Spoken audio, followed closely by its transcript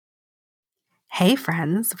Hey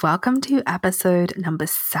friends, welcome to episode number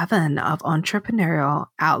 7 of Entrepreneurial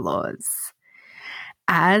Outlaws.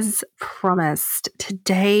 As promised,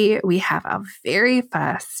 today we have our very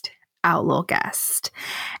first outlaw guest,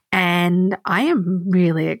 and I am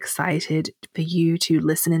really excited for you to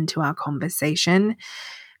listen into our conversation,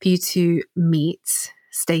 for you to meet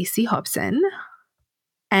Stacey Hobson,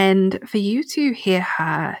 and for you to hear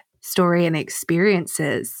her story and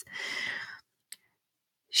experiences.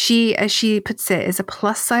 She, as she puts it, is a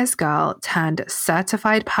plus-size girl turned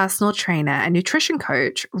certified personal trainer and nutrition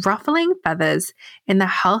coach, ruffling feathers in the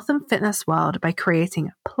health and fitness world by creating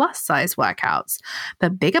plus-size workouts for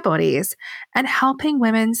bigger bodies and helping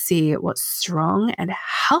women see what strong and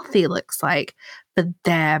healthy looks like for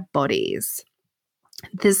their bodies.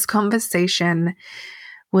 This conversation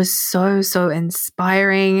was so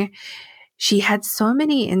inspiring. She had so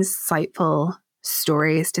many insightful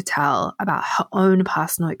stories to tell about her own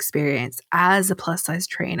personal experience as a plus-size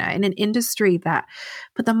trainer in an industry that,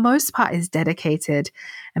 for the most part, is dedicated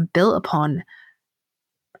and built upon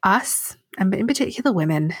us, and in particular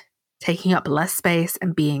women, taking up less space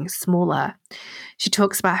and being smaller. She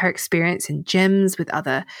talks about her experience in gyms with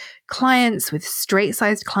other clients, with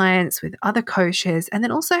straight-sized clients, with other coaches, and then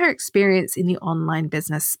also her experience in the online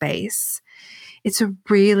business space. It's a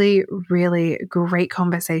really great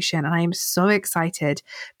conversation, and I am so excited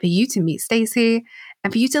for you to meet Stacey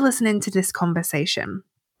and for you to listen into this conversation.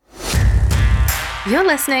 You're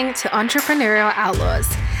listening to Entrepreneurial Outlaws,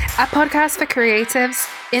 a podcast for creatives,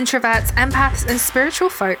 introverts, empaths, and spiritual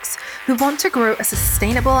folks who want to grow a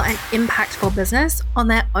sustainable and impactful business on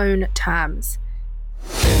their own terms.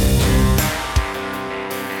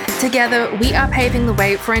 Together, we are paving the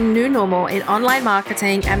way for a new normal in online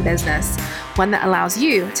marketing and business, one that allows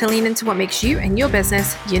you to lean into what makes you and your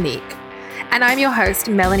business unique. And I'm your host,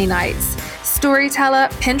 Melanie Knights, storyteller,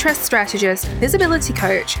 Pinterest strategist, visibility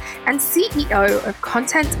coach, and CEO of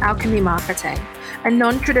Content Alchemy Marketing, a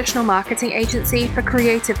non-traditional marketing agency for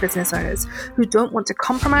creative business owners who don't want to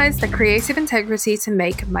compromise their creative integrity to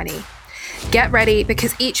make money. Get ready,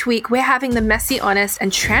 because each week we're having the messy, honest,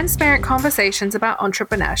 and transparent conversations about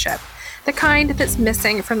entrepreneurship, the kind that's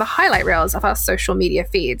missing from the highlight reels of our social media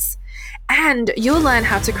feeds. And you'll learn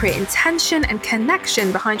how to create intention and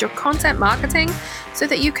connection behind your content marketing so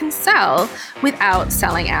that you can sell without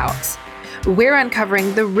selling out. We're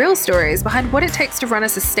uncovering the real stories behind what it takes to run a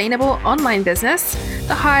sustainable online business,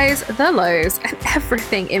 the highs, the lows, and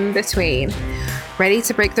everything in between. Ready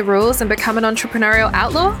to break the rules and become an entrepreneurial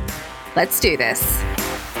outlaw? Let's do this.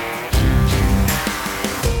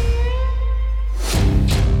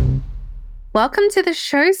 Welcome to the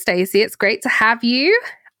show, Stacey. It's great to have you.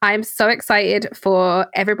 I'm so excited for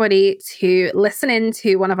everybody to listen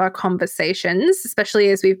into one of our conversations, especially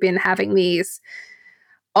as we've been having these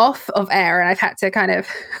off of air, and I've had to I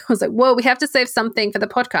was like, whoa, we have to save something for the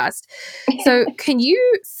podcast. So can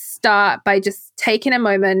you start by just taking a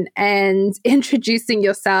moment and introducing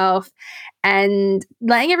yourself and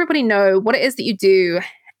letting everybody know what it is that you do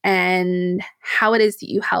and how it is that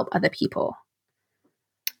you help other people?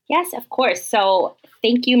 Yes, of course. So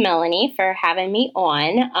thank you, Melanie, for having me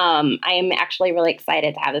on. I am actually really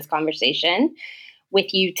excited to have this conversation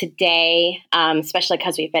with you today, especially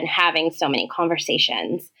because we've been having so many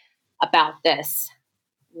conversations about this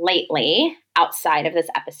lately outside of this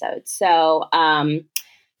episode. So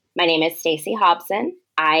my name is Stacey Hobson.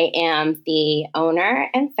 I am the owner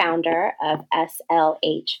and founder of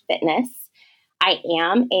SLH Fitness. I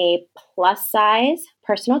am a plus size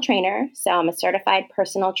personal trainer. So I'm a certified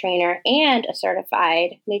personal trainer and a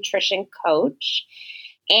certified nutrition coach.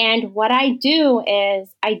 And what I do is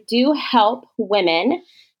I do help women,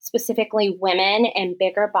 specifically women in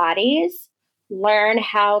bigger bodies, learn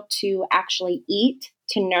how to actually eat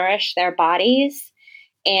to nourish their bodies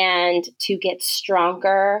and to get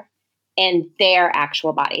stronger in their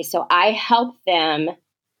actual body. So I help them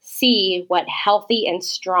see what healthy and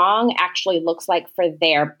strong actually looks like for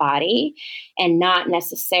their body, and not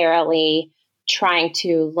necessarily trying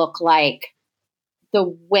to look like the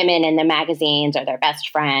women in the magazines or their best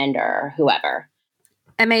friend or whoever.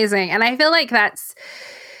 Amazing. And I feel like that's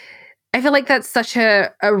such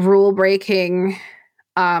a rule breaking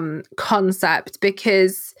concept,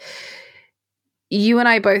 because you and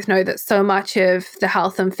I both know that so much of the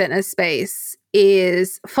health and fitness space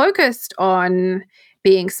is focused on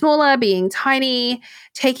being smaller, being tiny,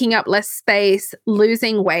 taking up less space,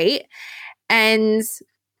 losing weight. And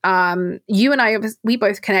you and I, we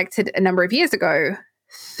both connected a number of years ago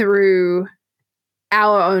through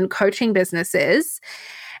our own coaching businesses.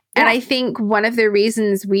 And I think one of the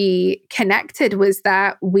reasons we connected was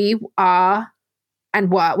that we are I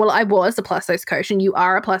was a plus size coach and you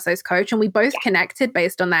are a plus size coach, and we both connected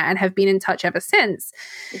based on that and have been in touch ever since.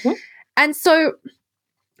 Mm-hmm. And so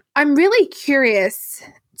I'm really curious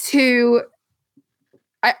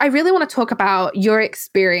I really want to talk about your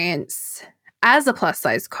experience as a plus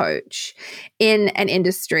size coach in an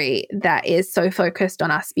industry that is so focused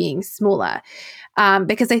on us being smaller.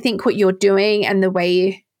 Because I think what you're doing and the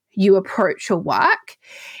way you approach your work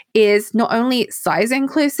is not only size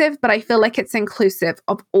inclusive, but I feel like it's inclusive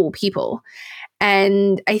of all people.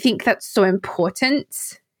 And I think that's so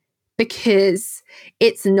important because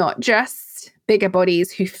it's not just bigger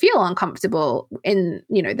bodies who feel uncomfortable in,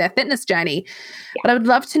 their fitness journey. Yeah. But I would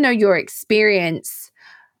love to know your experience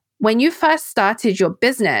when you first started your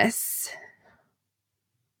business.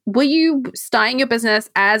 Were you starting your business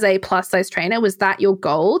as a plus size trainer? Was that your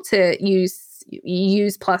goal, to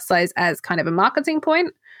use plus size as kind of a marketing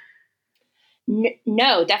point?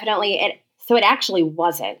 No, definitely. It actually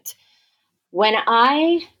wasn't. When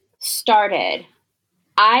I started,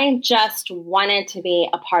 I just wanted to be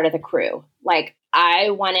a part of the crew. Like, I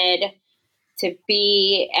wanted to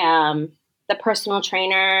be the personal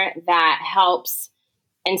trainer that helps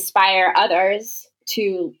inspire others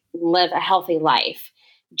to live a healthy life,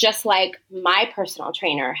 just like my personal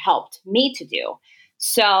trainer helped me to do.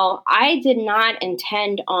 So I did not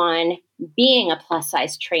intend on being a plus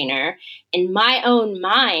size trainer. In my own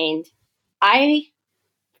mind, I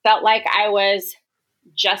felt like I was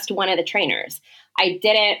just one of the trainers. I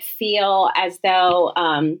didn't feel as though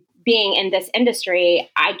being in this industry,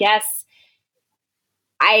 I guess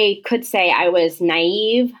I could say I was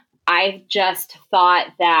naive. I just thought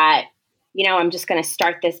that, I'm just going to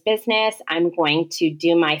start this business. I'm going to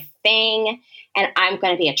do my thing and I'm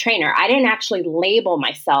going to be a trainer. I didn't actually label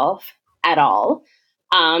myself at all.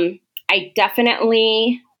 I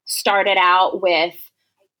definitely started out with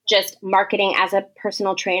just marketing as a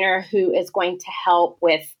personal trainer who is going to help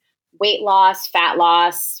with weight loss, fat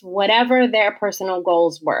loss, whatever their personal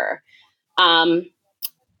goals were. But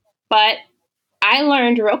I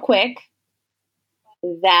learned real quick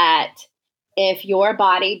that if your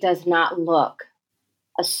body does not look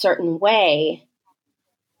a certain way,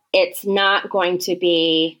 it's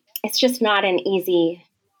just not an easy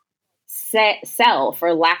sell,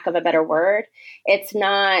 for lack of a better word. It's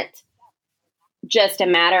not just a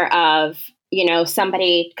matter of,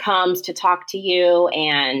 somebody comes to talk to you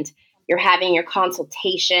and you're having your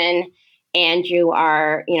consultation and you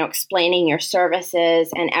are, explaining your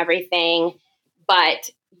services and everything. But,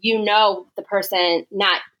 the person,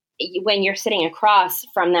 not when you're sitting across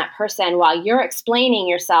from that person while you're explaining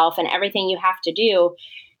yourself and everything you have to do,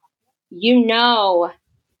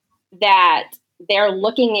 that they're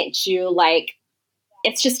looking at you like,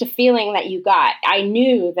 it's just a feeling that you got. I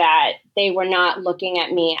knew that they were not looking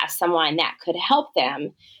at me as someone that could help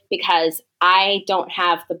them because I don't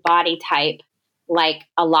have the body type like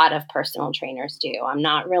a lot of personal trainers do. I'm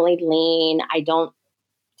not really lean. I don't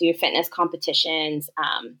do fitness competitions.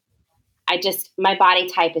 My body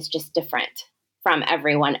type is just different from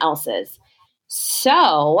everyone else's.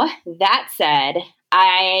 So that said,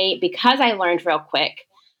 because I learned real quick,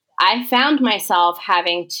 I found myself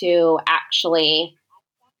having to actually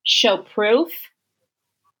show proof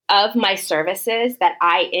of my services that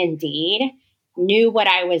I indeed knew what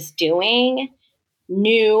I was doing,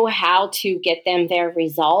 knew how to get them their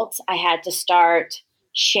results. I had to start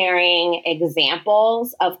sharing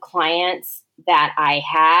examples of clients that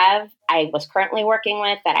I was currently working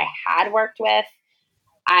with, that I had worked with.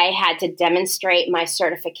 I had to demonstrate my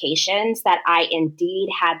certifications that I indeed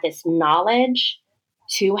had this knowledge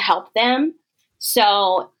to help them.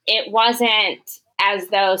 So it wasn't as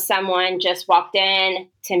though someone just walked in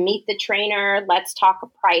to meet the trainer, let's talk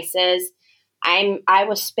prices. I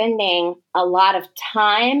was spending a lot of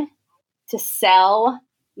time to sell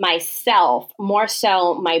myself, more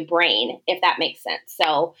so my brain, if that makes sense.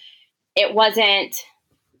 So it wasn't,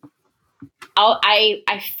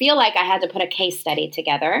 I feel like I had to put a case study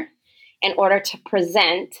together in order to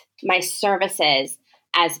present my services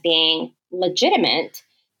as being legitimate,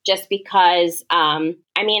 just because,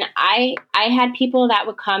 I had people that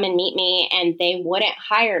would come and meet me and they wouldn't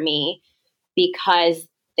hire me because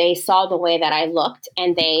they saw the way that I looked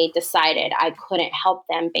and they decided I couldn't help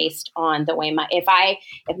them based on the way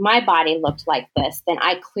if my body looked like this, then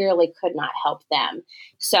I clearly could not help them.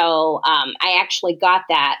 So I actually got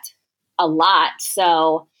that a lot.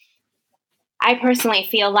 So I personally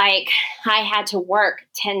feel like I had to work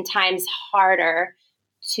 10 times harder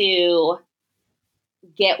to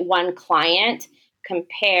get one client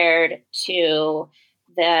compared to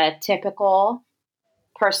the typical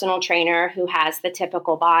personal trainer who has the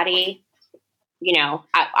typical body.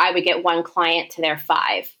 I would get one client to their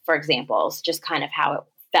 5, for example. It's just kind of how it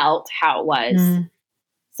felt, how it was. Mm.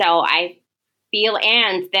 So I feel,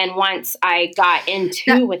 and then once I got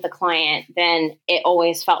into with the client, then it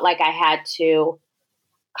always felt like I had to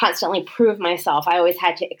constantly prove myself. I always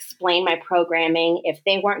had to explain my programming. If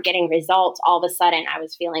they weren't getting results, all of a sudden I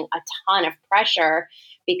was feeling a ton of pressure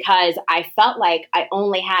because I felt like I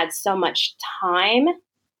only had so much time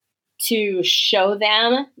to show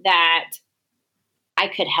them that I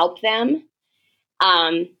could help them.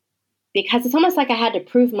 Because it's almost like I had to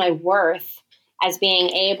prove my worth as being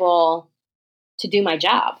able to do my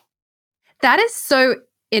job. That is so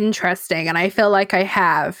interesting. And I feel like I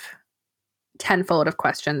have tenfold of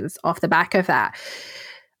questions off the back of that.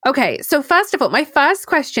 Okay, so first of all, my first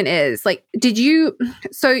question is like,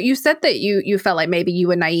 so you said that you felt like maybe you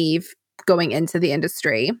were naive going into the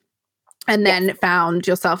industry and then found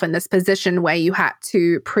yourself in this position where you had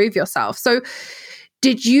to prove yourself. So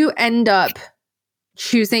did you end up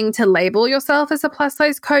choosing to label yourself as a plus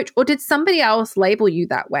size coach, or did somebody else label you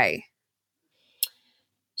that way?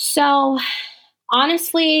 So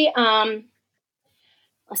honestly,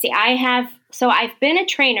 let's see, I've been a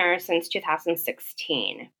trainer since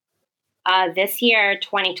 2016. This year,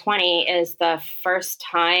 2020, is the first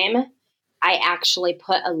time I actually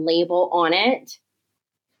put a label on it,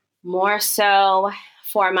 more so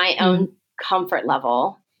for my own comfort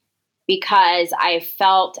level, because I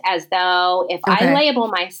felt as though if I label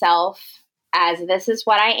myself as this is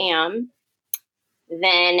what I am,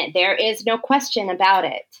 then there is no question about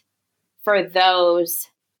it for those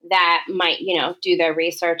that might, do their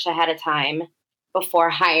research ahead of time before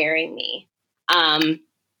hiring me.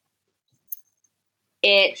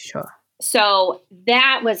 So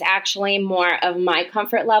that was actually more of my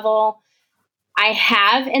comfort level. I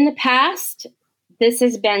have in the past, this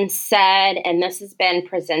has been said and this has been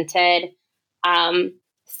presented.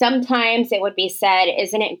 Sometimes it would be said,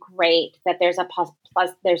 isn't it great that there's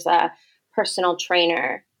a personal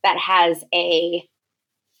trainer that has a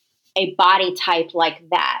body type like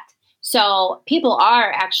that? So people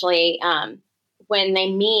are actually, when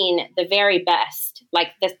they mean the very best, like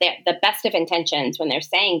this, the best of intentions when they're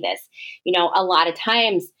saying this, a lot of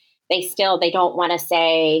times they don't want to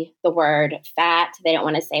say the word fat. They don't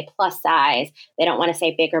want to say plus size. They don't want to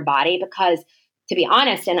say bigger body because, to be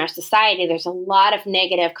honest, in our society, there's a lot of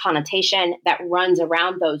negative connotation that runs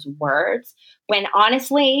around those words when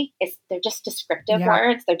honestly, they're just descriptive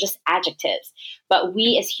words. They're just adjectives. But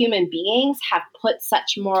we as human beings have put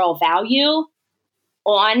such moral value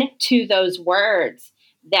on to those words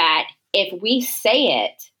that if we say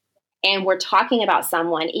it and we're talking about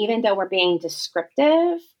someone, even though we're being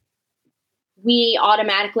descriptive, we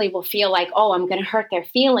automatically will feel like, oh, I'm going to hurt their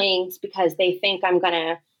feelings because they think I'm going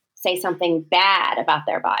to say something bad about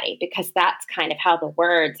their body, because that's kind of how the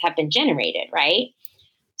words have been generated, right?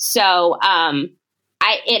 So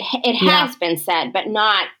it has been said, but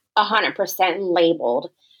not 100%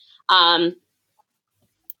 labeled.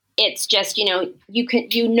 It's just, you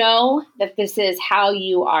know that this is how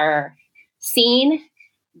you are seen,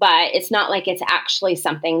 but it's not like it's actually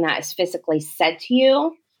something that is physically said to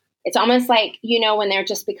you. It's almost like, when there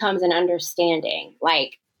just becomes an understanding,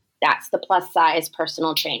 like that's the plus size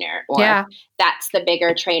personal trainer, or that's the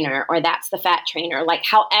bigger trainer, or that's the fat trainer, like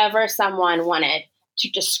however someone wanted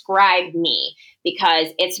to describe me, because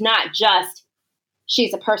it's not just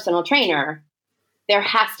she's a personal trainer. There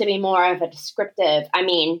has to be more of a descriptive. I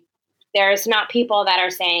mean, there's not people that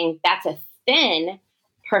are saying that's a thin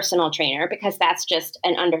personal trainer, because that's just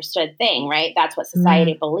an understood thing, right? That's what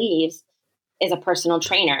society believes is a personal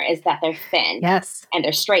trainer, is that they're thin and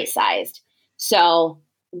they're straight sized. So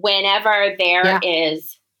whenever there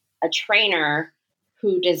is a trainer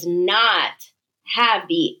who does not have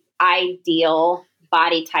the ideal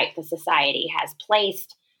body type the society has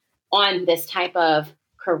placed on this type of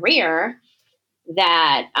career,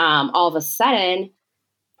 that all of a sudden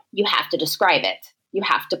you have to describe it. You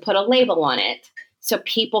have to put a label on it so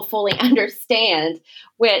people fully understand,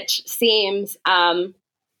 which seems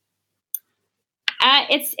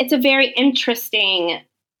it's a very interesting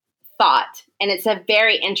thought, and it's a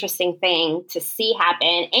very interesting thing to see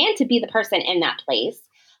happen and to be the person in that place.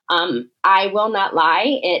 I will not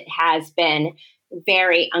lie, it has been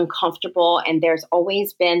very uncomfortable, and there's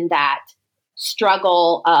always been that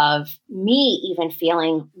struggle of me even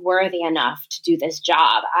feeling worthy enough to do this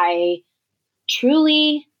job. I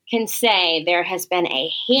truly can say there has been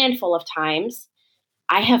a handful of times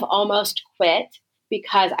I have almost quit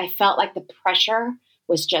because I felt like the pressure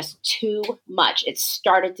was just too much. It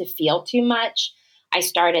started to feel too much. I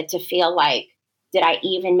started to feel like did I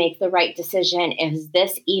even make the right decision? Is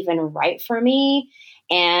this even right for me?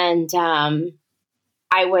 And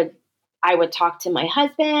I would talk to my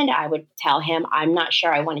husband. I would tell him, I'm not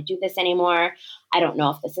sure I want to do this anymore. I don't know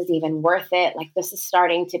if this is even worth it. Like, this is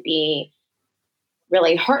starting to be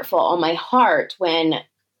really hurtful on my heart when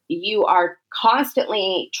you are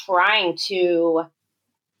constantly trying to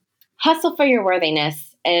hustle for your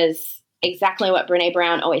worthiness, is exactly what Brene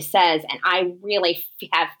Brown always says. And I really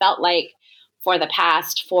have felt like for the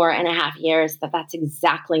past 4.5 years that that's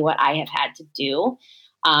exactly what I have had to do.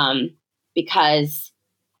 Because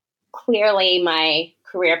clearly my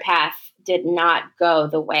career path did not go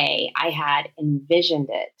the way I had envisioned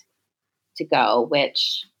it to go,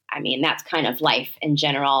 which, I mean, that's kind of life in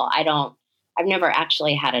general. I've never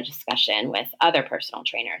actually had a discussion with other personal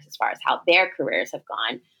trainers as far as how their careers have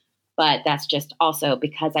gone. But that's just also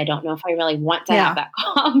because I don't know if I really want to have that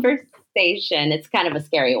conversation. It's kind of a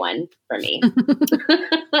scary one for me.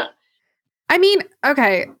 I mean,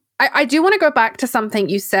 okay. I do want to go back to something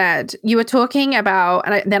you said. You were talking about,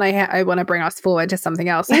 and then I want to bring us forward to something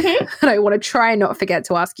else. And I want to try and not forget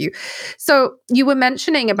to ask you. So you were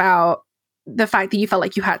mentioning about the fact that you felt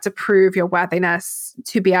like you had to prove your worthiness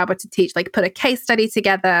to be able to teach, like put a case study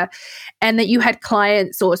together, and that you had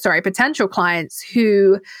potential clients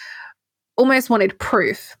who almost wanted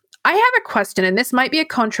proof. I have a question, and this might be a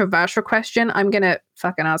controversial question. I'm going to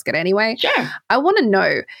fucking ask it anyway. Sure. I want to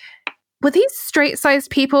know, were these straight-sized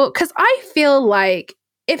people? Because I feel like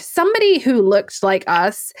if somebody who looked like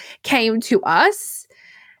us came to us,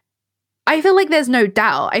 I feel like there's no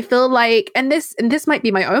doubt. I feel like, and this might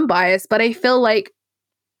be my own bias, but I feel like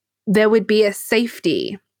there would be a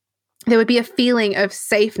safety. There would be a feeling of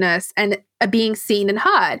safeness and being seen and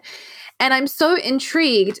heard. And I'm so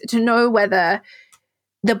intrigued to know whether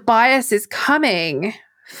the bias is coming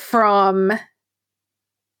from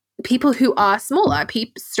people who are smaller,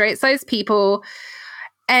 straight-sized people.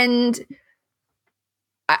 And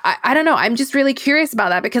I don't know. I'm just really curious about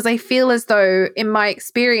that, because I feel as though in my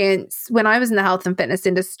experience, when I was in the health and fitness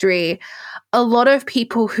industry, a lot of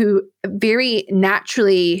people who very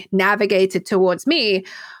naturally navigated towards me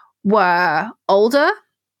were older,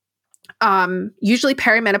 usually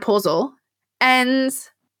perimenopausal, and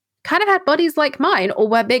kind of had bodies like mine or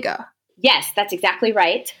were bigger. Yes, that's exactly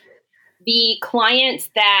right. The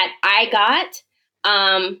clients that I got,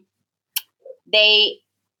 they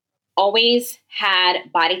always had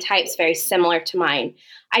body types very similar to mine.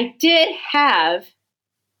 I did have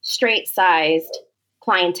straight-sized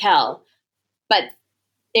clientele, but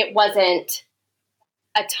it wasn't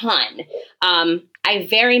a ton. I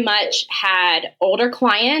very much had older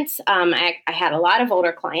clients. I had a lot of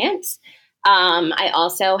older clients. I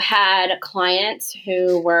also had clients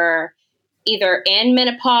who were either in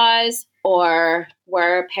menopause or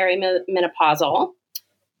were perimenopausal.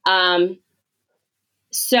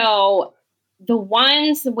 So the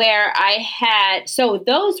ones where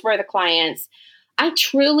those were the clients I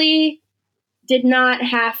truly did not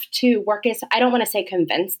have to work as, I don't want to say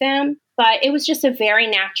convince them, but it was just a very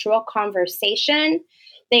natural conversation.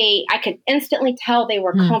 I could instantly tell they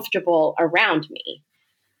were comfortable around me.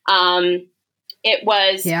 It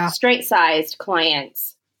was straight-sized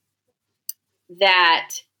clients that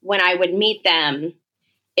when I would meet them,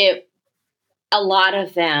 a lot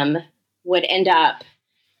of them would end up,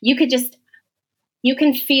 you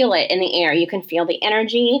can feel it in the air. You can feel the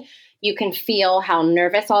energy. You can feel how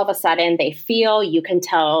nervous all of a sudden they feel. You can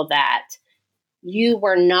tell that you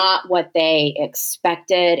were not what they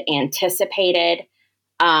expected, anticipated.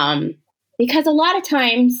 Because a lot of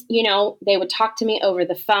times, they would talk to me over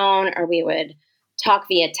the phone or we would talk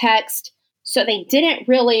via text. So they didn't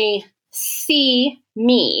really see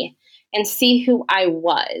me and see who I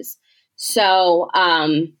was. So,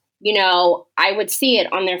 I would see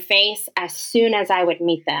it on their face as soon as I would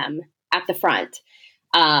meet them at the front.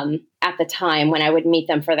 At the time when I would meet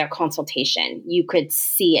them for their consultation, you could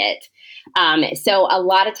see it. So a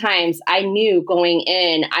lot of times I knew going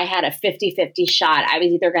in, I had a 50-50 shot. I was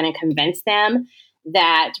either going to convince them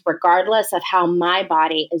that regardless of how my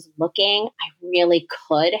body is looking, I really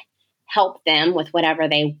could help them with whatever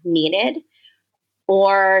they needed,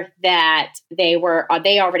 or that they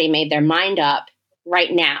already made their mind up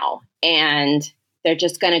right now and they're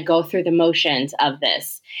just going to go through the motions of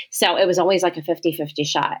this. So it was always like a 50-50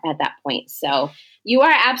 shot at that point. So you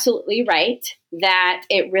are absolutely right that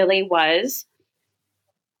it really was.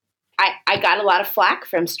 I got a lot of flack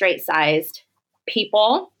from straight-sized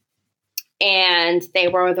people, and they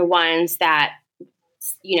were the ones that,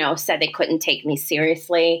 said they couldn't take me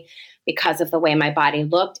seriously because of the way my body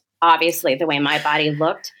looked. Obviously, the way my body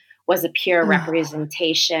looked was a pure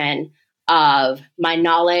representation of my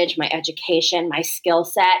knowledge, my education, my skill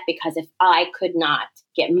set, because if I could not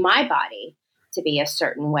get my body to be a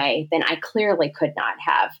certain way, then I clearly could not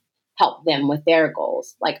have helped them with their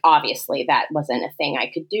goals. Like, obviously, that wasn't a thing I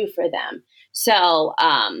could do for them. So,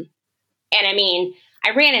 and I mean,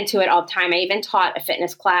 I ran into it all the time. I even taught a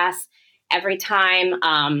fitness class every time,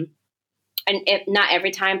 and not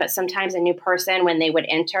every time, but sometimes a new person, when they would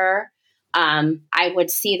enter, I would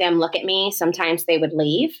see them look at me. Sometimes they would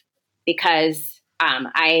leave because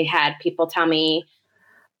I had people tell me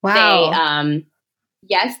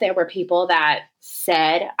yes, there were people that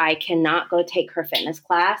said, I cannot go take her fitness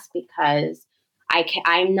class because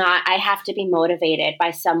I have to be motivated by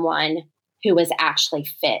someone who is actually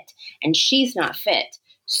fit, and she's not fit.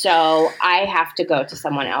 So I have to go to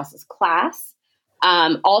someone else's class.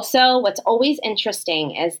 Also, what's always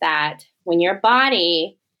interesting is that when your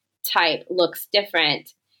body type looks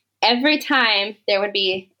different, every time there would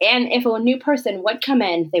be, and if a new person would come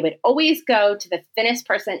in, they would always go to the thinnest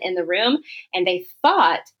person in the room, and they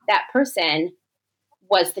thought that person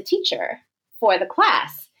was the teacher for the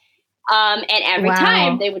class. And every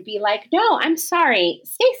time they would be like, no, I'm sorry,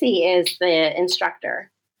 Stacy is the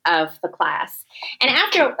instructor of the class. And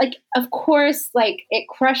after, like, of course, like, it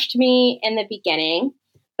crushed me in the beginning,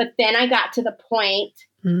 but then I got to the point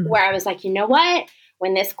where I was like, you know what?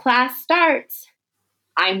 When this class starts,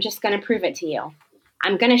 I'm just going to prove it to you.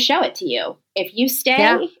 I'm going to show it to you. If you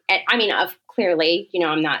stay, I mean, clearly, you know,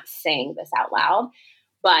 I'm not saying this out loud,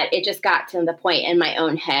 but it just got to the point in my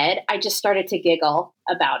own head. I just started to giggle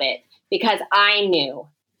about it because I knew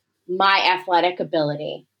my athletic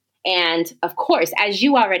ability. And of course, as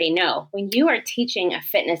you already know, when you are teaching a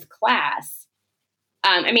fitness class,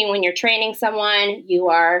 I mean, when you're training someone,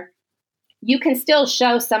 you can still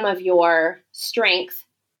show some of your strength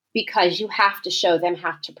because you have to show them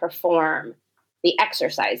how to perform the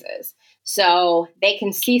exercises. So they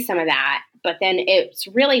can see some of that, but then it's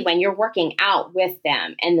really when you're working out with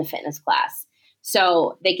them in the fitness class.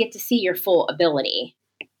 So they get to see your full ability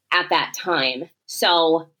at that time.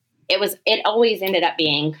 So it always ended up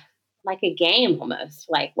being like a game almost.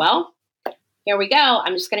 Like, well, here we go.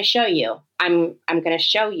 I'm just going to show you. I'm going to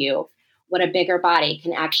show you what a bigger body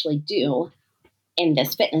can actually do in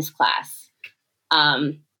this fitness class.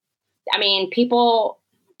 I mean,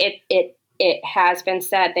 it has been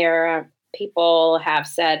said, people have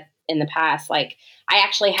said in the past, like, I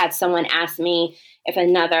actually had someone ask me if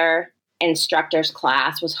another instructor's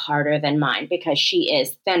class was harder than mine because she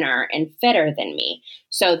is thinner and fitter than me.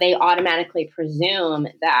 So they automatically presume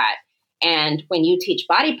that. And when you teach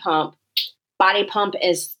body pump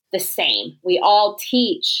is the same. We all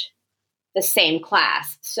teach the same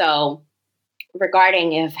class. So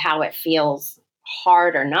regarding if how it feels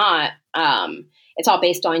hard or not, it's all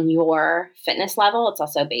based on your fitness level. It's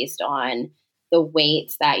also based on the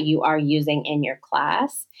weights that you are using in your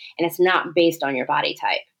class. And it's not based on your body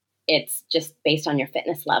type. It's just based on your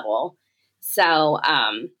fitness level. So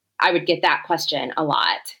I would get that question a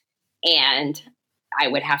lot. And I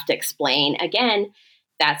would have to explain again,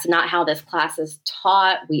 that's not how this class is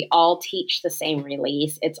taught. We all teach the same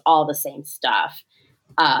release. It's all the same stuff.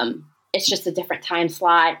 It's just a different time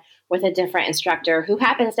slot with a different instructor who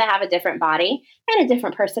happens to have a different body and a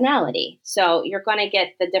different personality. So you're going to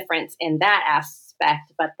get the difference in that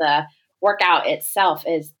aspect, but the workout itself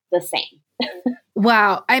is the same.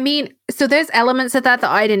 Wow. I mean, so there's elements of that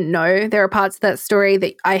I didn't know. There are parts of that story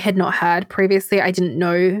that I had not heard previously. I didn't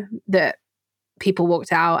know that people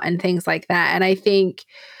walked out and things like that. And I think,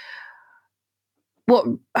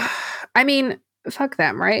 I mean, fuck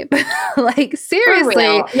them, right? Like,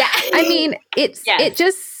 seriously. Yeah. I mean, it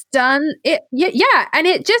just stuns it. Yeah. And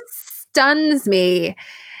it just stuns me,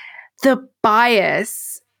 the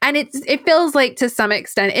bias. And it feels like to some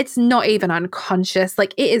extent, it's not even unconscious.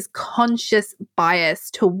 Like, it is conscious bias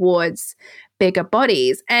towards bigger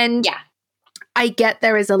bodies. And I get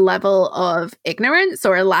there is a level of ignorance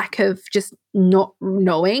or a lack of just not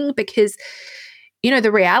knowing because, you know,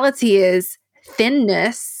 the reality is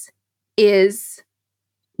thinness is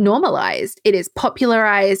normalized. It is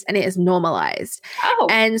popularized and it is normalized. Oh.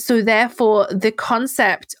 And so therefore the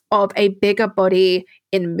concept of a bigger body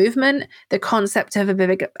in movement, the concept of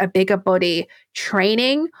a bigger body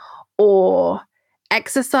training or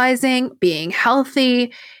exercising, being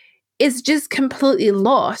healthy is just completely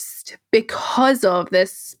lost because of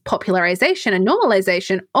this popularization and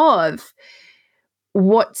normalization of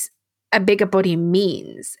what a bigger body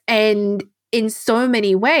means. And in so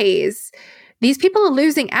many ways, these people are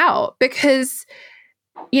losing out because,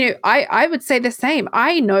 you know, I would say the same.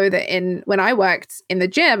 I know that when I worked in the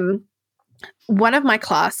gym, one of my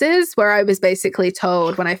classes where I was basically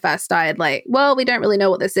told when I first started, like, well, we don't really know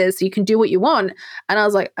what this is, so you can do what you want. And I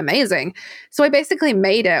was like, amazing. So I basically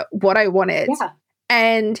made it what I wanted. Yeah.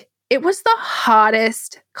 And it was the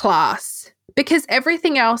hardest class because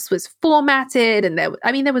everything else was formatted and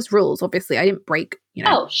there was rules. Obviously, I didn't break,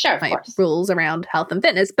 Oh, sure, of my course. rules around health and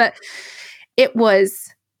fitness, but it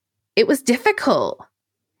was difficult.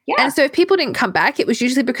 Yeah. And so if people didn't come back, it was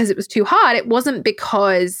usually because it was too hard. It wasn't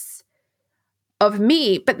because of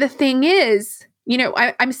me. But the thing is,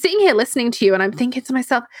 I'm sitting here listening to you and I'm thinking to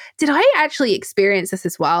myself, did I actually experience this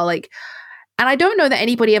as well? Like, and I don't know that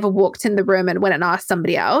anybody ever walked in the room and went and asked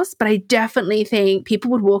somebody else, but I definitely think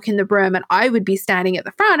people would walk in the room and I would be standing at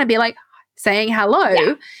the front and be like saying hello.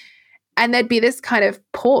 Yeah. And there'd be this kind of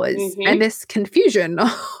pause and this confusion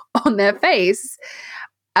on their face.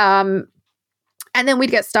 And then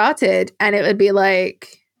we'd get started and it would be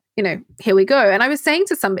like, here we go. And I was saying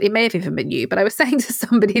to somebody, it may have even been you, but I was saying to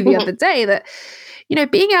somebody the other day that,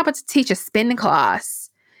 being able to teach a spin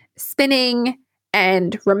class, spinning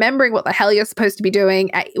and remembering what the hell you're supposed to be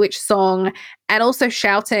doing at which song, and also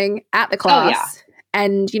shouting at the class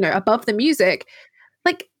and, above the music,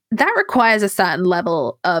 like that requires a certain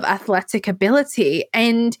level of athletic ability.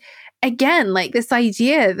 And again, like this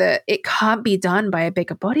idea that it can't be done by a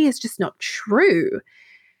bigger body is just not true.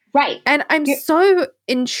 Right. And I'm so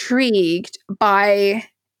intrigued by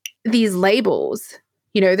these labels,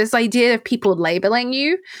 this idea of people labeling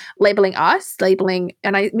us, and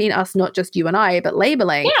I mean us, not just you and I, but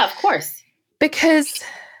labeling. Yeah, of course. Because,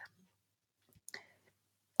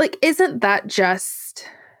 like, isn't that just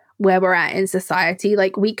where we're at in society?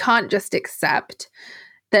 Like, we can't just accept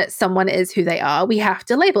that someone is who they are. We have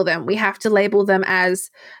to label them. We have to label them as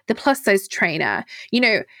the plus size trainer.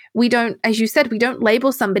 We don't, as you said, we don't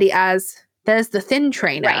label somebody as there's the thin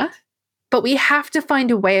trainer, right. But we have to find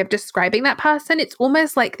a way of describing that person. It's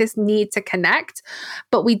almost like this need to connect,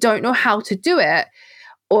 but we don't know how to do it,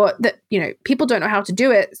 or that, people don't know how to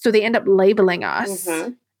do it. So they end up labeling us.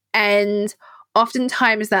 And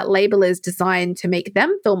oftentimes that label is designed to make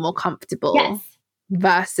them feel more comfortable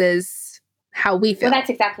versus how we feel. Well, that's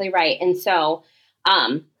exactly right. And so,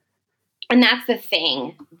 and that's the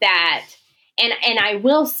thing that, and I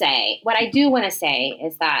will say, what I do want to say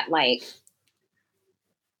is that, like,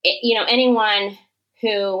 anyone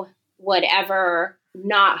who would ever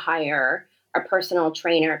not hire a personal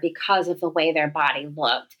trainer because of the way their body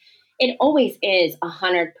looked, it always is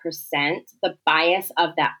 100% the bias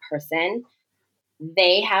of that person.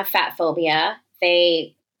 They have fat phobia.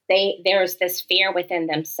 There's this fear within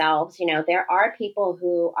themselves. There are people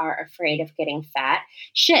who are afraid of getting fat.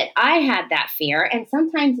 Shit, I had that fear, and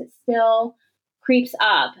sometimes it still creeps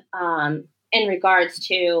up in regards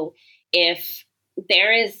to if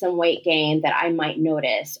there is some weight gain that I might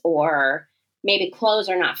notice, or maybe clothes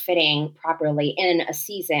are not fitting properly in a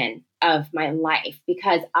season of my life,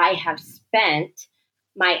 because I have spent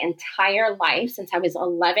my entire life since I was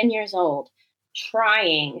 11 years old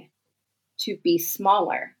trying to be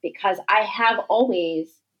smaller, because I have always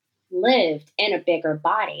lived in a bigger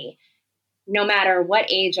body. No matter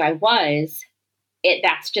what age I was,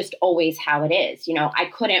 that's just always how it is. I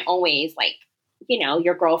couldn't always, like,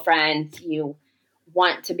 your girlfriend, you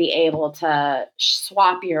want to be able to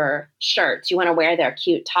swap your shirts. You want to wear their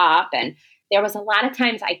cute top. And there was a lot of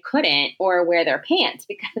times I couldn't, or wear their pants,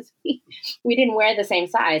 because we didn't wear the same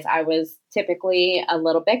size. I was typically a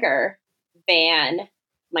little bigger than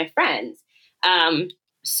my friends.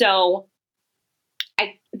 So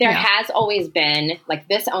there has always been like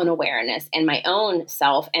this own awareness and my own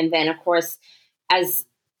self. And then of course, as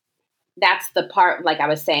that's the part, like I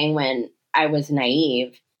was saying, when I was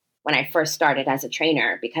naive, when I first started as a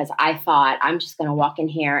trainer, because I thought I'm just going to walk in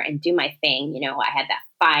here and do my thing. I had that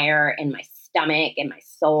fire in my stomach and my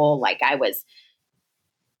soul. Like I was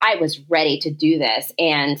ready to do this.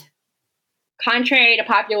 And contrary to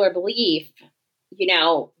popular belief,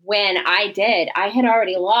 when I did, I had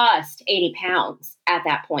already lost 80 pounds at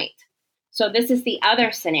that point. So this is the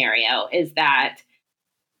other scenario, is that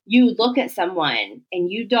you look at someone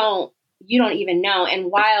and you don't even know.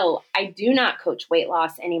 And while I do not coach weight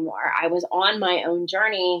loss anymore, I was on my own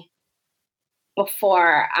journey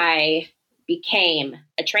before I became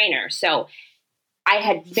a trainer. So I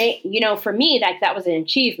had been, for me, that was an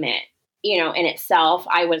achievement, in itself.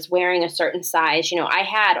 I was wearing a certain size. I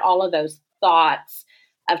had all of those thoughts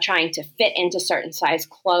of trying to fit into certain size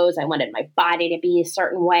clothes. I wanted my body to be a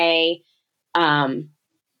certain way. And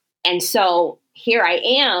so here I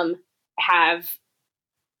am, have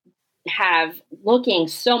looking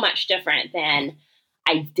so much different than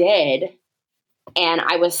I did. And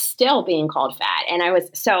I was still being called fat. And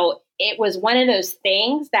it was one of those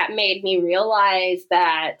things that made me realize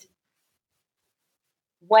that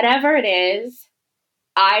whatever it is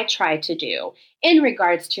I try to do in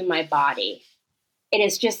regards to my body, it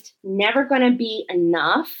is just never going to be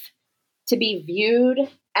enough to be viewed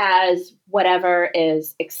as whatever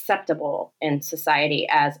is acceptable in society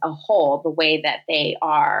as a whole, the way that they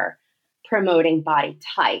are promoting body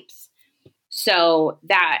types. So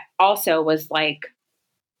that also was like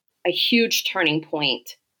a huge turning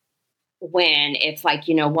point when it's like,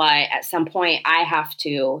 you know what, at some point I'm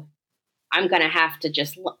going to have to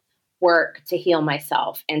just work to heal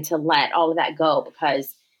myself and to let all of that go,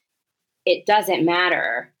 because it doesn't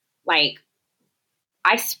matter. Like,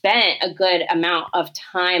 I spent a good amount of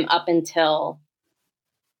time up until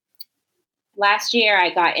last year.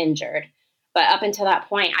 I got injured, but up until that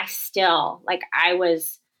point, I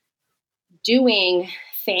was doing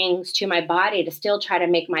things to my body to still try to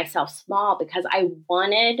make myself small, because I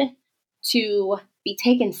wanted to be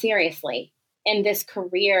taken seriously in this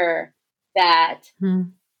career that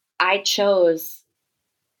I chose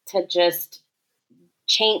to just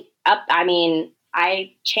change up. I mean,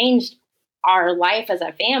 I changed our life as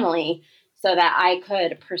a family so that I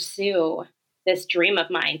could pursue this dream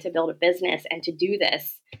of mine to build a business and to do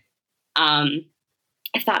this.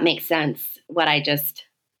 If that makes sense, what I just,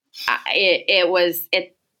 it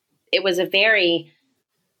was a very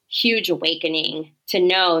huge awakening to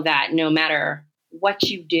know that no matter what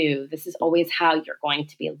you do, this is always how you're going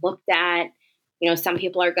to be looked at. You know, some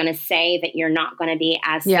people are going to say that you're not going to be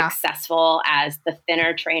as successful as the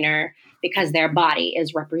thinner trainer because their body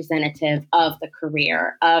is representative of the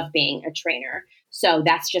career of being a trainer. So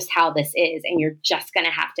that's just how this is, and you're just going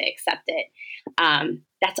to have to accept it.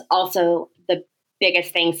 That's also the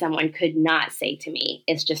biggest thing someone could not say to me,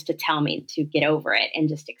 is just to tell me to get over it and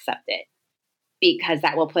just accept it, because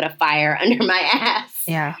that will put a fire under my ass.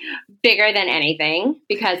 Yeah. Bigger than anything,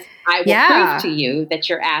 because I will prove to you that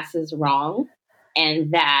your ass is wrong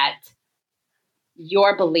and that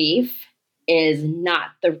your belief is not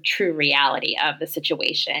the true reality of the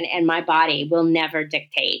situation. And my body will never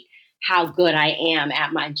dictate how good I am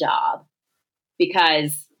at my job,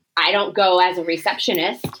 because I don't go as a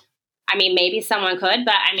receptionist. I mean, maybe someone could,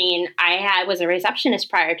 but I mean, I was a receptionist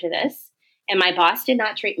prior to this, and my boss did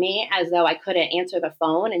not treat me as though I couldn't answer the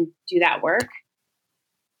phone and do that work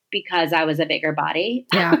because I was a bigger body.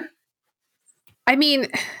 Yeah. I mean,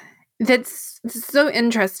 that's so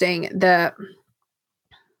interesting.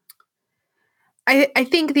 I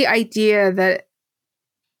think the idea that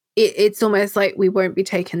it's almost like we won't be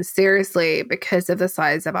taken seriously because of the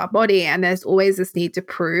size of our body, and there's always this need to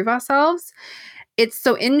prove ourselves. It's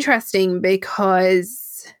so interesting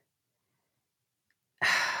because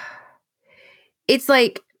it's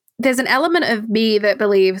like there's an element of me that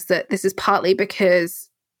believes that this is partly because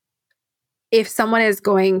if someone is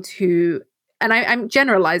going to, and I'm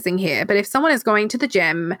generalizing here, but if someone is going to the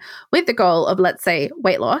gym with the goal of, let's say,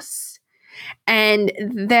 weight loss, and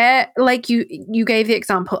they're like, you gave the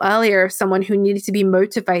example earlier of someone who needed to be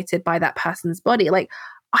motivated by that person's body. Like,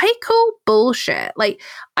 I call bullshit. Like,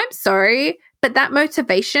 I'm sorry, but that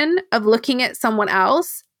motivation of looking at someone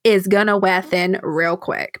else is gonna wear thin real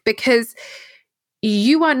quick, because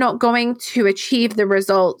you are not going to achieve the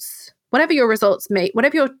results, whatever your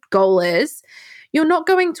goal is. You're not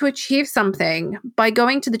going to achieve something by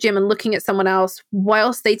going to the gym and looking at someone else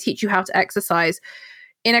whilst they teach you how to exercise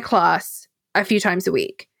in a class a few times a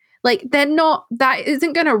week. Like, that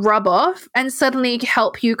isn't going to rub off and suddenly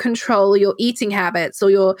help you control your eating habits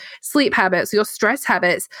or your sleep habits or your stress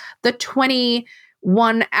habits the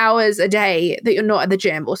 21 hours a day that you're not at the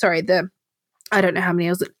gym, or sorry, I don't know how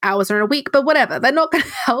many hours are in a week, but whatever. They're not going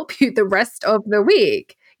to help you the rest of the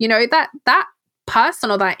week. You know, that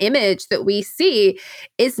person or that image that we see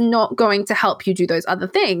is not going to help you do those other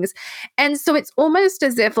things. And so it's almost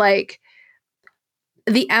as if, like,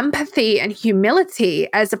 the empathy and humility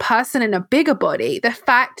as a person in a bigger body, the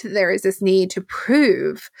fact that there is this need to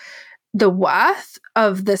prove the worth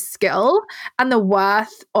of the skill and the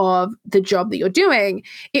worth of the job that you're doing,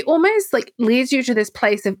 it almost like leads you to this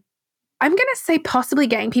place of, I'm going to say, possibly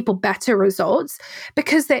getting people better results,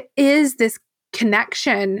 because there is this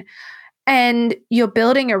connection and you're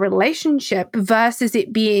building a relationship versus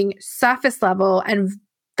it being surface level and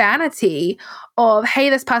vanity of, hey,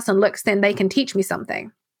 this person looks thin, they can teach me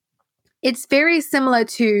something. It's very similar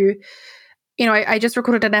to, you know, I just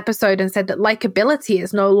recorded an episode and said that likability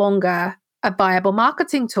is no longer a viable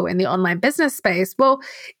marketing tool in the online business space. Well,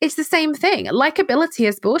 it's the same thing. Likability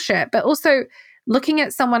is bullshit, but also looking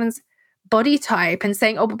at someone's body type and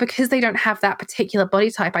saying, oh, but because they don't have that particular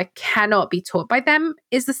body type, I cannot be taught by them,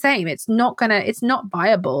 is the same. It's not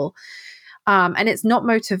viable. And it's not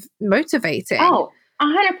motivating. Oh,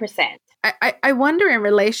 100%. I wonder, in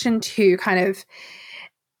relation to kind of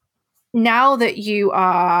now that you're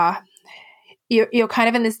kind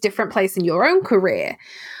of in this different place in your own career,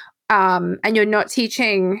 and you're not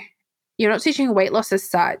teaching weight loss as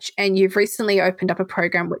such, and you've recently opened up a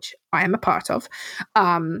program, which I am a part of,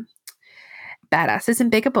 Badasses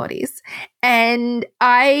and Bigger Bodies. And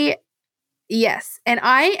I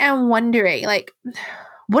am wondering, like,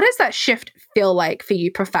 what does that shift feel like for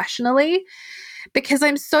you professionally? Because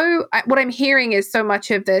what I'm hearing is so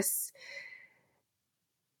much of this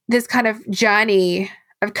kind of journey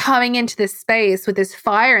of coming into this space with this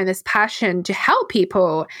fire and this passion to help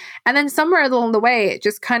people. And then somewhere along the way, it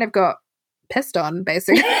just kind of got pissed on,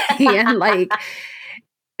 basically. And like,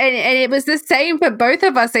 and it was the same for both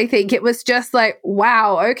of us, I think. It was just like,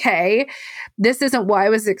 wow, okay, this isn't what I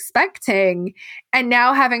was expecting. And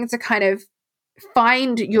now having to kind of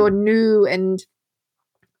find your new and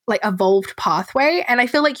like evolved pathway. And I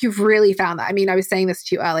feel like you've really found that. I mean, I was saying this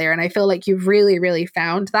to you earlier, and I feel like you've really, really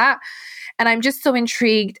found that. And I'm just so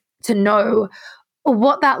intrigued to know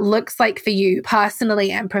what that looks like for you personally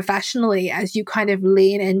and professionally as you kind of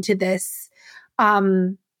lean into this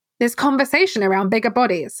this conversation around bigger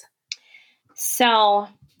bodies. So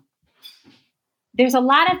there's a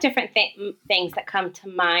lot of different things that come to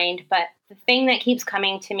mind, but the thing that keeps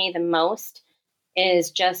coming to me the most is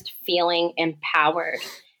just feeling empowered.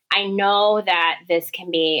 I know that this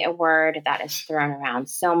can be a word that is thrown around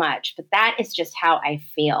so much, but that is just how I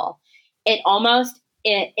feel. It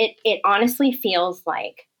honestly feels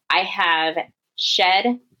like I have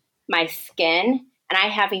shed my skin and I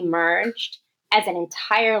have emerged as an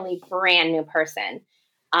entirely brand new person.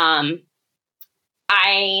 I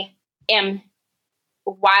am,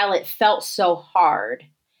 while it felt so hard,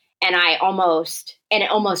 and it almost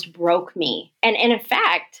broke me. And in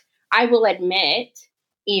fact, I will admit,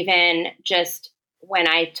 even just when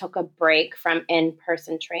I took a break from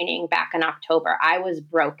in-person training back in October, I was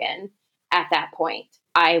broken at that point.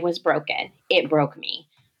 I was broken. It broke me.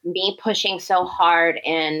 Me pushing so hard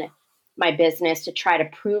in my business to try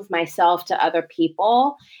to prove myself to other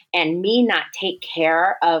people, and me not take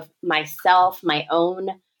care of myself, my own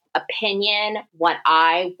opinion, what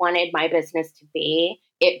I wanted my business to be,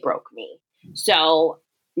 it broke me. So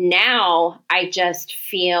now I just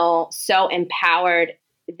feel so empowered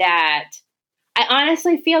that I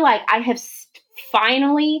honestly feel like I have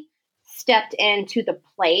finally stepped into the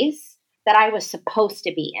place that I was supposed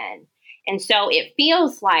to be in. And so it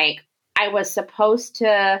feels like I was supposed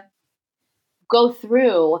to go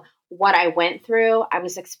through what I went through. I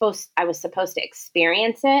was supposed to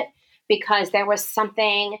experience it because there was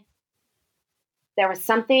something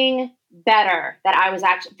better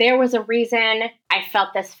that there was a reason I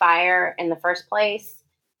felt this fire in the first place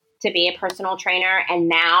to be a personal trainer. And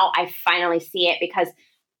now I finally see it because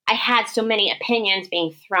I had so many opinions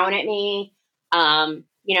being thrown at me.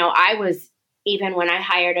 Even when I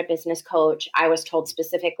hired a business coach, I was told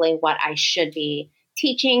specifically what I should be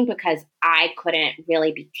teaching because I couldn't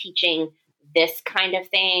really be teaching this kind of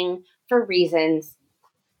thing for reasons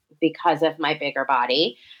because of my bigger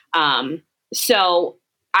body. So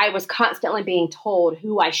I was constantly being told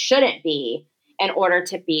who I shouldn't be in order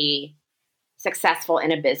to be successful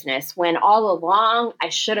in a business, when all along I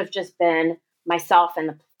should have just been myself in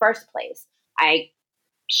the first place. I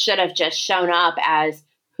should have just shown up as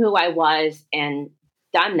who I was and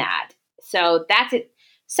done that. So that's it.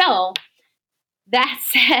 So that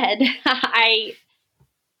said,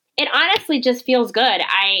 it honestly just feels good.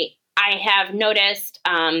 I have noticed,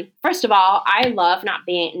 first of all, I love not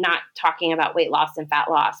talking about weight loss and fat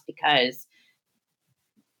loss because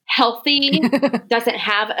healthy doesn't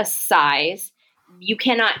have a size. You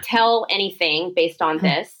cannot tell anything based on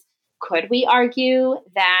this. Could we argue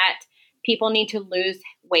that people need to lose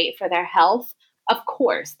weight for their health? Of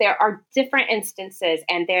course, there are different instances,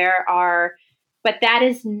 but that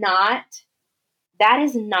is not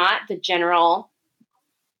the general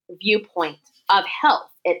viewpoint of health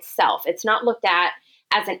itself. It's not looked at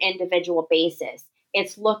as an individual basis.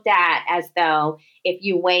 It's looked at as though if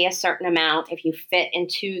you weigh a certain amount, if you fit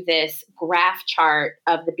into this graph chart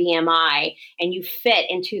of the BMI and you fit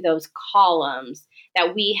into those columns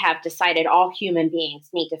that we have decided all human beings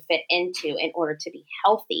need to fit into in order to be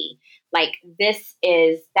healthy, like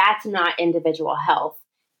that's not individual health.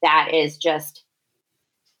 That's just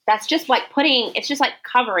like it's just like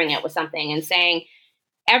covering it with something and saying,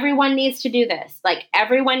 everyone needs to do this. Like,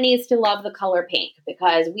 everyone needs to love the color pink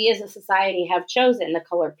because we as a society have chosen the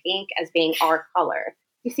color pink as being our color.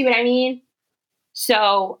 You see what I mean?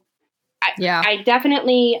 So I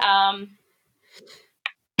definitely,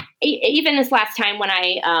 even this last time when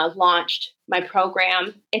I launched my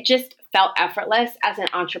program, it just felt effortless as an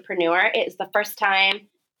entrepreneur. It's the first time,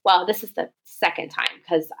 well, this is the second time,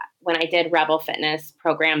 because when I did Rebel Fitness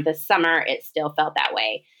program this summer, it still felt that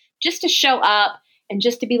way. Just to show up and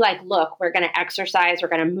just to be like, look, we're going to exercise, we're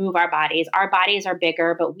going to move our bodies. Our bodies are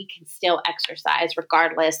bigger, but we can still exercise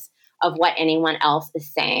regardless of what anyone else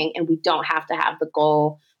is saying. And we don't have to have the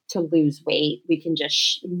goal to lose weight. We can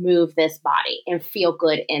just move this body and feel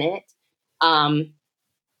good in it.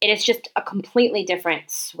 It is just a completely different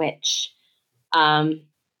switch.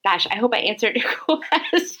 Gosh, I hope I answered your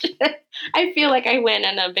question. I feel like I went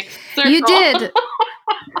in a big circle. You did.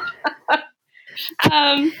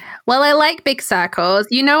 Well, I like big circles.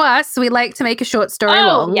 You know us. We like to make a short story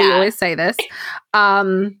long. Yeah. We always say this.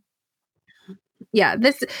 Yeah,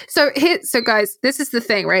 so guys, this is the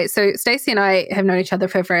thing, right? So Stacey and I have known each other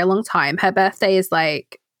for a very long time. Her birthday is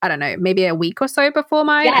like, I don't know, maybe a week or so before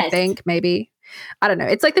mine. Yes. I think maybe, I don't know.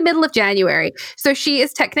 It's like the middle of January. So she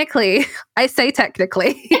is technically, I say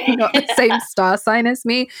technically, not the same star sign as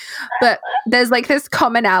me, but there's like this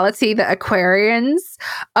commonality that Aquarians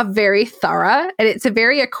are very thorough, and it's a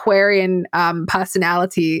very Aquarian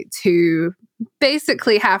personality to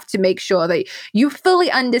basically have to make sure that you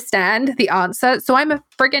fully understand the answer. So I'm a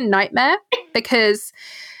friggin' nightmare because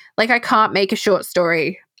like I can't make a short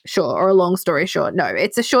story short or a long story short. No,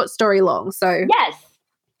 it's a short story long. So yes.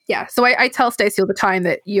 Yeah. So I tell Stacey all the time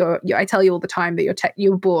that I tell you all the time that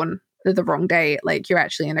you were born the wrong day. Like you're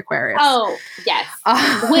actually an Aquarius. Oh, yes.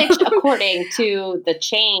 Which according to the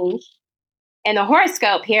change in the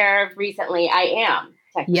horoscope here recently, I am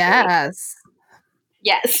technically. Yes.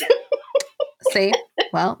 Yes. See?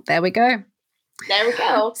 Well, there we go. There we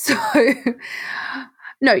go. So,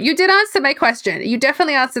 no, you did answer my question. You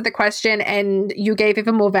definitely answered the question, and you gave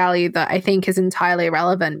even more value that I think is entirely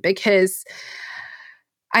relevant because,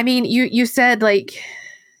 I mean, you said like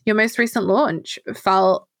your most recent launch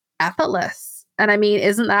felt effortless. And I mean,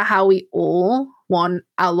 isn't that how we all want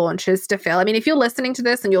our launches to feel? I mean, if you're listening to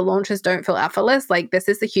this and your launches don't feel effortless, like this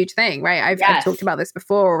is a huge thing, right? I've talked about this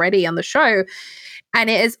before already on the show. And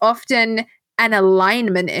it is often an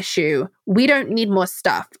alignment issue. We don't need more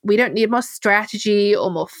stuff. We don't need more strategy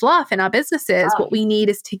or more fluff in our businesses. What we need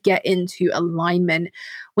is to get into alignment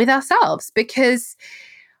with ourselves, because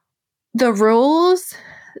the rules,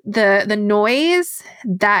 the noise,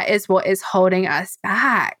 that is what is holding us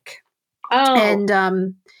back. And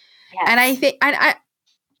and I think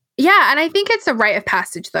and I think it's a rite of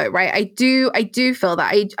passage though, right? I do feel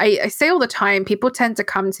that. I say all the time, people tend to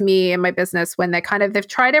come to me in my business when they've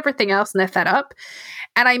tried everything else and they're fed up.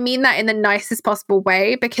 And I mean that in the nicest possible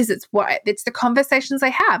way, because it's the conversations I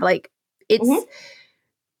have. Like it's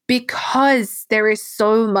because there is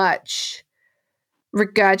so much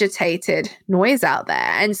regurgitated noise out there.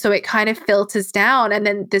 And so it kind of filters down. And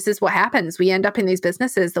then this is what happens. We end up in these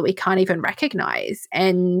businesses that we can't even recognize.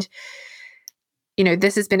 And you know,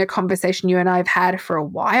 this has been a conversation you and I have had for a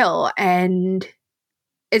while, and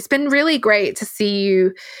it's been really great to see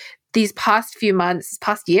you these past few months,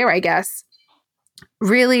 past year, I guess,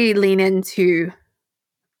 really lean into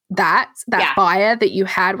that fire that you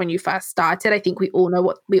had when you first started. I think we all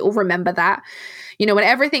remember that, you know, when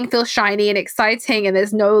everything feels shiny and exciting and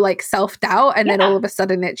there's no like self-doubt, and then all of a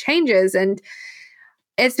sudden it changes. And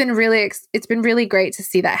it's been really great to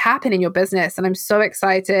see that happen in your business. And I'm so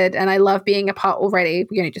excited. And I love being a part already.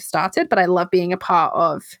 We only just started, but I love being a part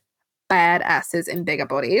of Badasses in Bigger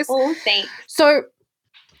Bodies. Oh, thanks. So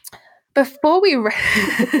before we wrap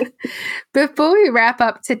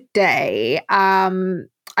up today,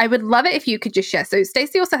 I would love it if you could just share. So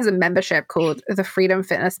Stacey also has a membership called the Freedom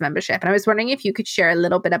Fitness Membership. And I was wondering if you could share a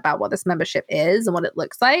little bit about what this membership is and what it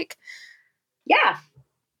looks like. Yeah.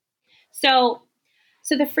 So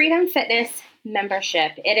the Freedom Fitness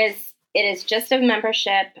Membership, it is just a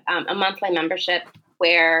membership, a monthly membership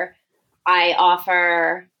where I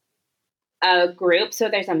offer a group. So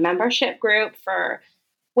there's a membership group for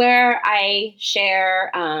where I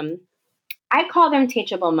share, I call them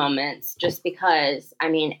teachable moments, just because, I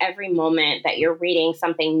mean, every moment that you're reading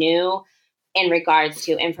something new in regards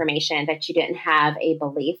to information that you didn't have a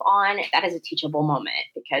belief on, that is a teachable moment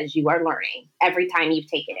because you are learning every time you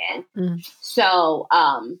take it in. So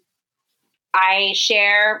I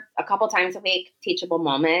share a couple times a week teachable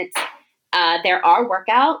moments. There are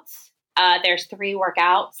workouts. There's 3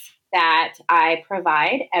 workouts that I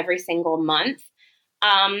provide every single month.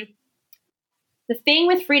 the thing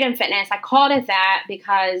with Freedom Fitness, I called it that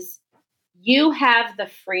because you have the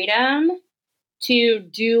freedom to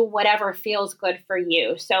do whatever feels good for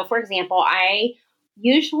you. So, for example, I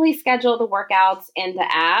usually schedule the workouts in the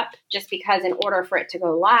app just because in order for it to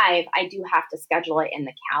go live, I do have to schedule it in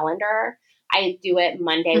the calendar. I do it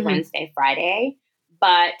Monday, Wednesday, Friday,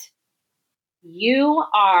 but you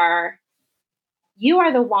are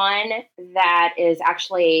the one that is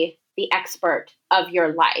actually the expert of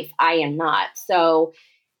your life. I am not. So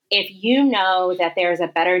if you know that there's a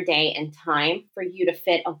better day and time for you to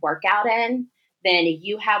fit a workout in, then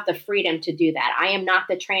you have the freedom to do that. I am not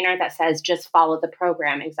the trainer that says just follow the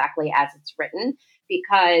program exactly as it's written,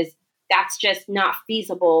 because that's just not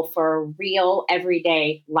feasible for real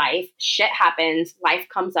everyday life. Shit happens, life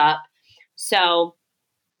comes up. So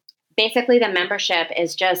basically, the membership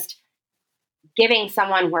is just giving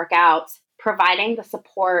someone workouts, providing the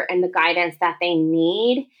support and the guidance that they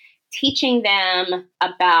need, teaching them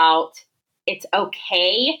about it's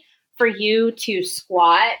okay for you to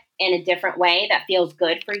squat in a different way that feels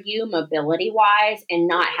good for you mobility wise, and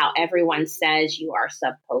not how everyone says you are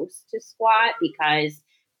supposed to squat, because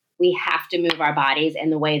we have to move our bodies in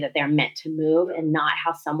the way that they're meant to move and not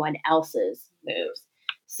how someone else's moves.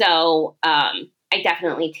 So I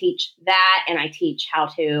definitely teach that, and I teach how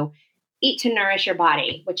to eat to nourish your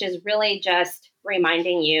body, which is really just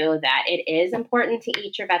reminding you that it is important to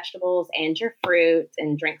eat your vegetables and your fruits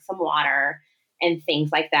and drink some water and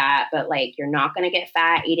things like that. But like, you're not going to get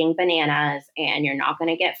fat eating bananas, and you're not going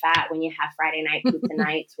to get fat when you have Friday night pizza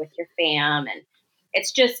nights with your fam. And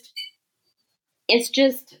it's just,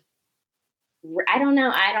 I don't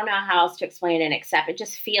know how else to explain it, except it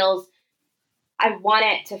just feels, I want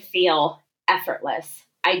it to feel effortless.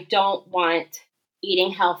 I don't want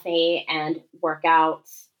eating healthy and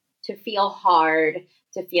workouts to feel hard,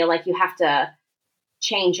 to feel like you have to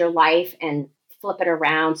change your life and flip it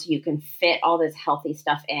around so you can fit all this healthy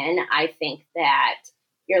stuff in. I think that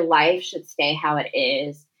your life should stay how it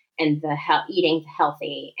is, and the eating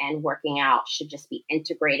healthy and working out should just be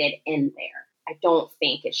integrated in there. I don't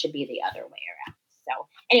think it should be the other way around. So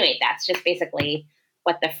anyway, that's just basically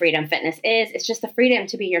what the Freedom Fitness is. It's just the freedom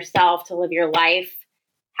to be yourself, to live your life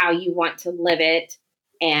how you want to live it,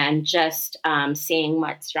 and just seeing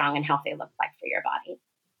what strong and healthy looks like for your body.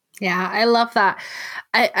 Yeah, I love that.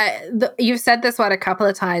 You've said this word a couple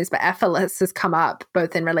of times, but effortless has come up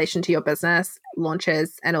both in relation to your business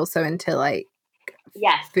launches and also into like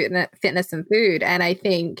fitness and food. And I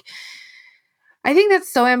think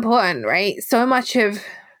that's so important, right? So much of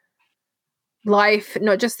life,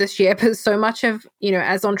 not just this year, but so much of,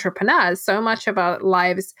 as entrepreneurs, so much of our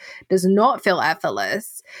lives does not feel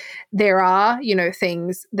effortless. There are,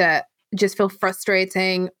 things that just feel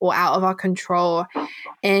frustrating or out of our control.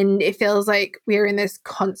 And it feels like we're in this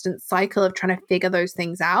constant cycle of trying to figure those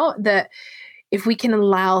things out, that if we can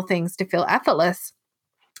allow things to feel effortless,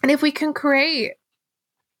 and if we can create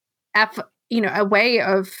a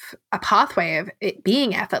pathway of it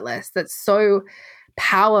being effortless, that's so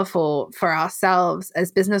powerful for ourselves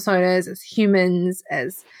as business owners, as humans,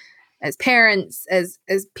 as parents, as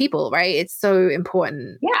people, right? It's so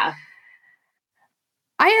important. Yeah.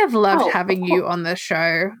 I have loved having you on the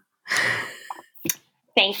show.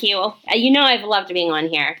 Thank you. I've loved being on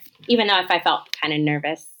here, even though if I felt kind of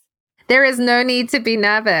nervous. There is no need to be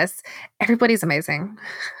nervous. Everybody's amazing.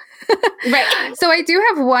 Right. So I do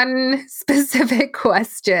have one specific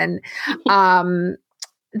question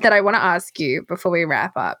that I want to ask you before we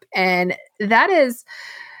wrap up. And that is,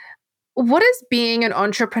 what does being an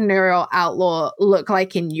entrepreneurial outlaw look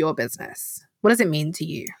like in your business? What does it mean to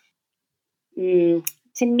you?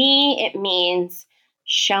 To me, it means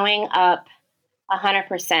showing up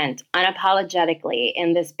 100% unapologetically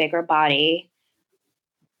in this bigger body,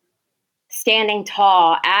 standing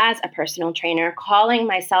tall as a personal trainer, calling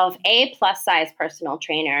myself a plus size personal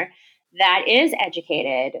trainer that is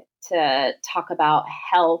educated to talk about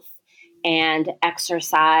health and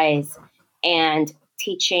exercise, and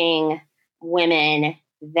teaching women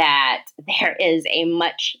that there is a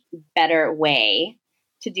much better way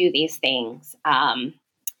to do these things.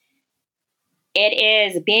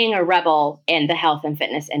 It is being a rebel in the health and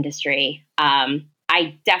fitness industry.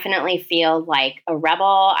 I definitely feel like a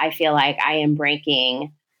rebel. I feel like I am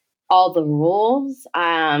breaking all the rules.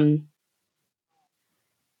 And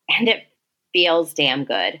it feels damn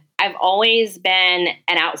good. I've always been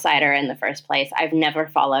an outsider in the first place. I've never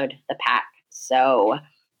followed the pack. So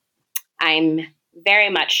I'm very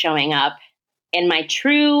much showing up in my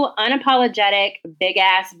true, unapologetic, big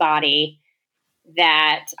ass body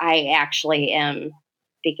that I actually am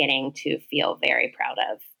beginning to feel very proud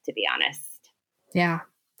of, to be honest. Yeah.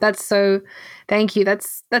 Thank you.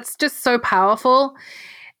 That's just so powerful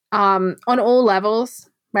on all levels,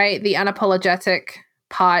 right? The unapologetic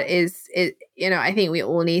part is, I think we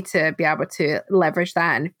all need to be able to leverage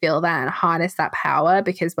that and feel that and harness that power,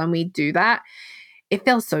 because when we do that, it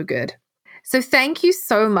feels so good. So thank you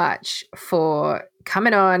so much for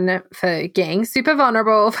coming on, for getting super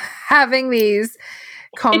vulnerable, for having these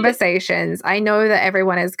conversations. I know that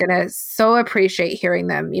everyone is going to so appreciate hearing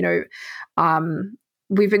them.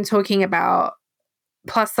 We've been talking about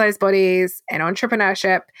plus size bodies and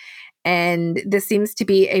entrepreneurship, and this seems to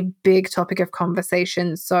be a big topic of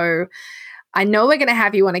conversation. So I know we're going to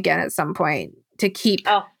have you on again at some point to keep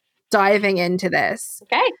diving into this.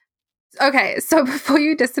 Okay, so before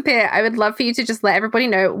you disappear, I would love for you to just let everybody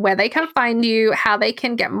know where they can find you, how they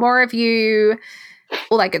can get more of you,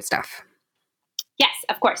 all that good stuff. Yes,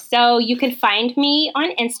 of course. So you can find me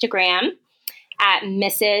on Instagram at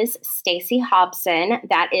Mrs. Stacey Hobson.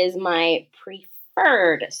 That is my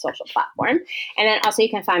preferred social platform. And then also you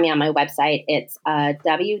can find me on my website. It's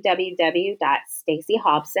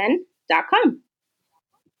www.staceyhobson.com.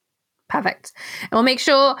 Perfect. And we'll make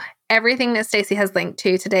sure everything that Stacey has linked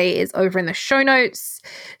to today is over in the show notes.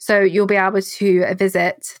 So you'll be able to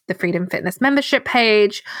visit the Freedom Fitness membership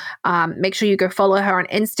page. Make sure you go follow her on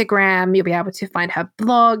Instagram. You'll be able to find her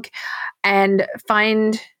blog and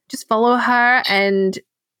just follow her and,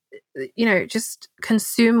 just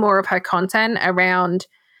consume more of her content around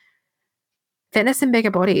fitness and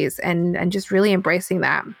bigger bodies and just really embracing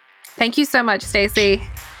that. Thank you so much, Stacey.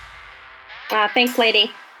 Thanks,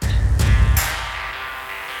 lady.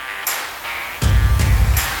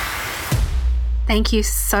 Thank you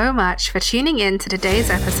so much for tuning in to today's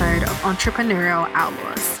episode of Entrepreneurial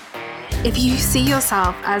Outlaws. If you see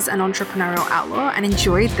yourself as an entrepreneurial outlaw and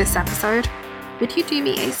enjoyed this episode, would you do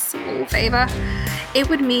me a small favor? It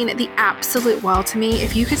would mean the absolute world to me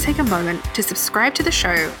if you could take a moment to subscribe to the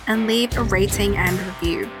show and leave a rating and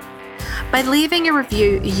review. By leaving a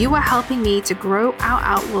review, you are helping me to grow our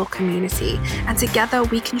outlaw community, and together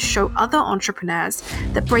we can show other entrepreneurs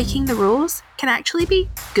that breaking the rules can actually be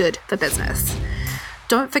good for business.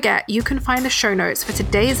 Don't forget, you can find the show notes for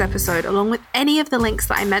today's episode along with any of the links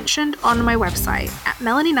that I mentioned on my website at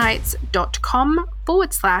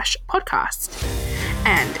melanieknights.com/podcast.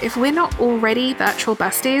 And if we're not already virtual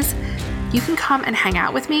besties, you can come and hang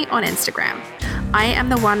out with me on Instagram. I am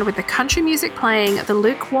the one with the country music playing, the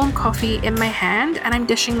lukewarm coffee in my hand, and I'm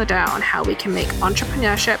dishing the dough on how we can make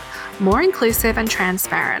entrepreneurship more inclusive and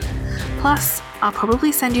transparent. Plus, I'll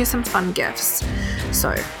probably send you some fun gifts.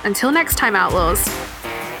 So, until next time, Outlaws.